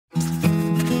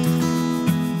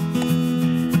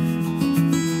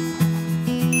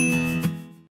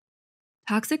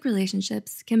Toxic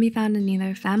relationships can be found in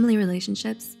either family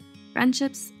relationships,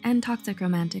 friendships, and toxic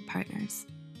romantic partners.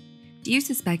 Do you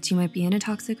suspect you might be in a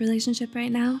toxic relationship right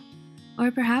now?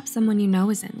 Or perhaps someone you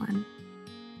know is in one?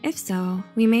 If so,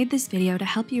 we made this video to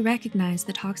help you recognize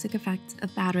the toxic effects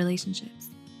of bad relationships.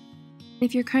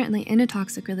 If you're currently in a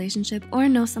toxic relationship or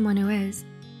know someone who is,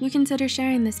 you consider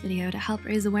sharing this video to help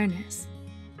raise awareness.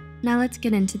 Now let's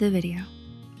get into the video.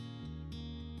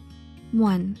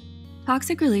 1.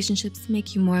 Toxic relationships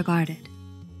make you more guarded.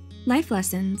 Life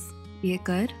lessons, be it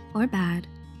good or bad,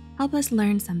 help us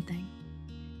learn something.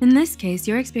 In this case,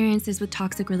 your experiences with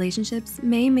toxic relationships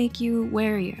may make you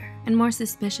warier and more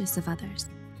suspicious of others.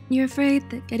 You're afraid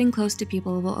that getting close to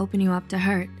people will open you up to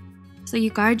hurt, so you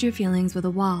guard your feelings with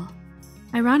a wall.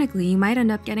 Ironically, you might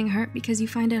end up getting hurt because you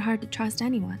find it hard to trust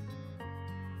anyone.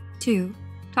 2.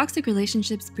 Toxic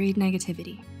relationships breed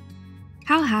negativity.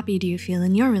 How happy do you feel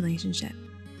in your relationship?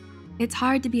 It's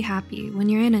hard to be happy when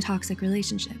you're in a toxic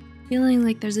relationship, feeling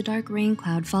like there's a dark rain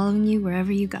cloud following you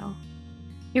wherever you go.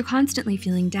 You're constantly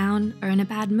feeling down or in a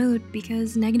bad mood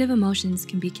because negative emotions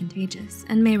can be contagious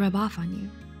and may rub off on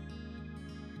you.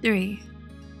 3.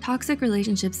 Toxic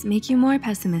relationships make you more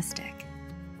pessimistic.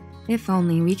 If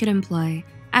only we could employ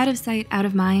out of sight, out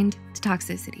of mind to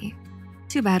toxicity.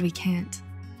 Too bad we can't.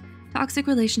 Toxic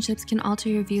relationships can alter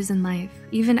your views in life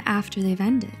even after they've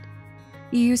ended.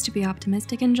 You used to be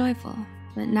optimistic and joyful,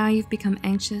 but now you've become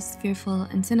anxious, fearful,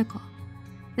 and cynical.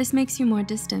 This makes you more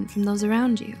distant from those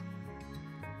around you.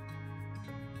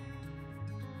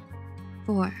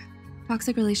 4.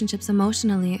 Toxic relationships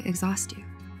emotionally exhaust you.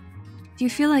 Do you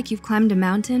feel like you've climbed a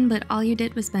mountain, but all you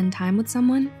did was spend time with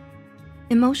someone?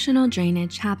 Emotional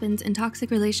drainage happens in toxic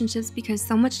relationships because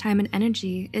so much time and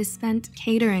energy is spent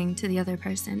catering to the other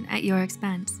person at your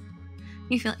expense.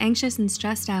 You feel anxious and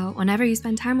stressed out whenever you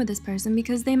spend time with this person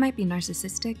because they might be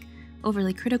narcissistic,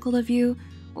 overly critical of you,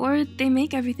 or they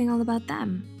make everything all about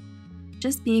them.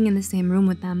 Just being in the same room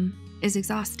with them is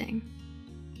exhausting.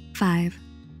 5.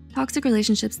 Toxic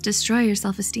relationships destroy your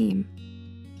self-esteem.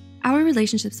 Our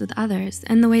relationships with others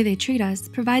and the way they treat us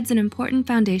provides an important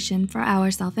foundation for our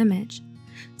self-image.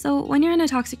 So when you're in a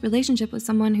toxic relationship with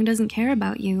someone who doesn't care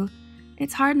about you,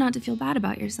 it's hard not to feel bad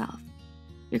about yourself.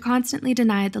 You're constantly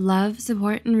denied the love,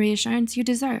 support, and reassurance you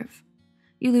deserve.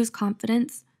 You lose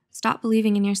confidence, stop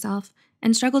believing in yourself,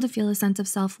 and struggle to feel a sense of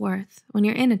self-worth when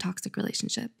you're in a toxic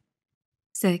relationship.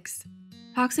 6.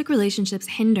 Toxic relationships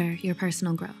hinder your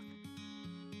personal growth.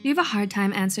 Do you have a hard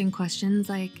time answering questions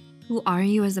like, who are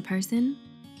you as a person?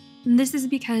 And this is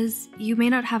because you may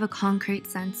not have a concrete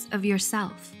sense of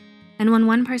yourself. And when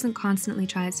one person constantly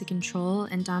tries to control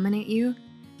and dominate you,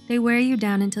 they wear you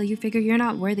down until you figure you're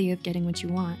not worthy of getting what you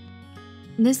want.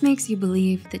 This makes you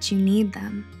believe that you need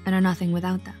them and are nothing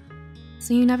without them,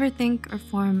 so you never think or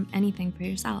form anything for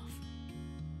yourself.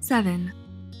 7.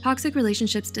 Toxic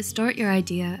relationships distort your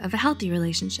idea of a healthy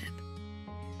relationship.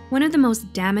 One of the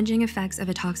most damaging effects of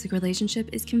a toxic relationship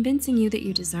is convincing you that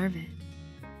you deserve it.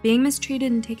 Being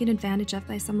mistreated and taken advantage of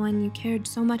by someone you cared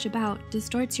so much about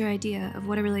distorts your idea of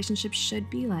what a relationship should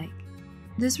be like.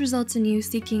 This results in you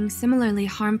seeking similarly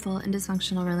harmful and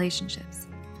dysfunctional relationships.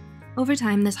 Over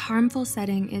time, this harmful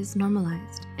setting is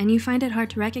normalized, and you find it hard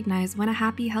to recognize when a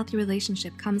happy, healthy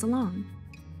relationship comes along.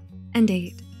 And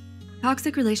 8.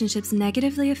 Toxic relationships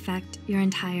negatively affect your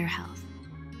entire health.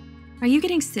 Are you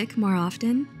getting sick more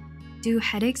often? Do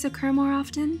headaches occur more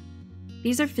often?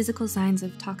 These are physical signs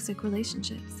of toxic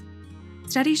relationships.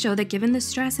 Studies show that given the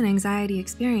stress and anxiety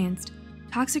experienced,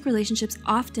 toxic relationships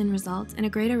often result in a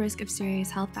greater risk of serious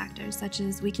health factors such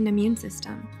as weakened immune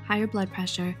system, higher blood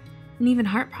pressure, and even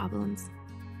heart problems.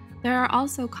 There are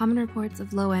also common reports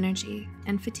of low energy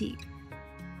and fatigue.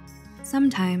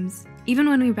 Sometimes, even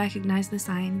when we recognize the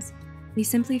signs, we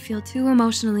simply feel too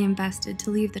emotionally invested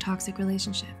to leave the toxic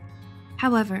relationship.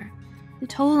 However, the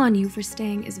toll on you for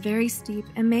staying is very steep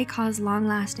and may cause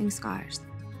long-lasting scars.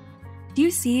 Do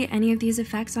you see any of these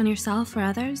effects on yourself or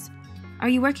others? Are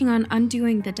you working on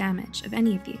undoing the damage of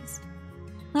any of these?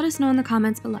 Let us know in the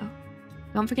comments below.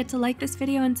 Don't forget to like this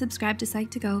video and subscribe to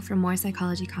Psych2Go for more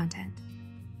psychology content.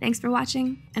 Thanks for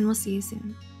watching, and we'll see you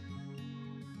soon.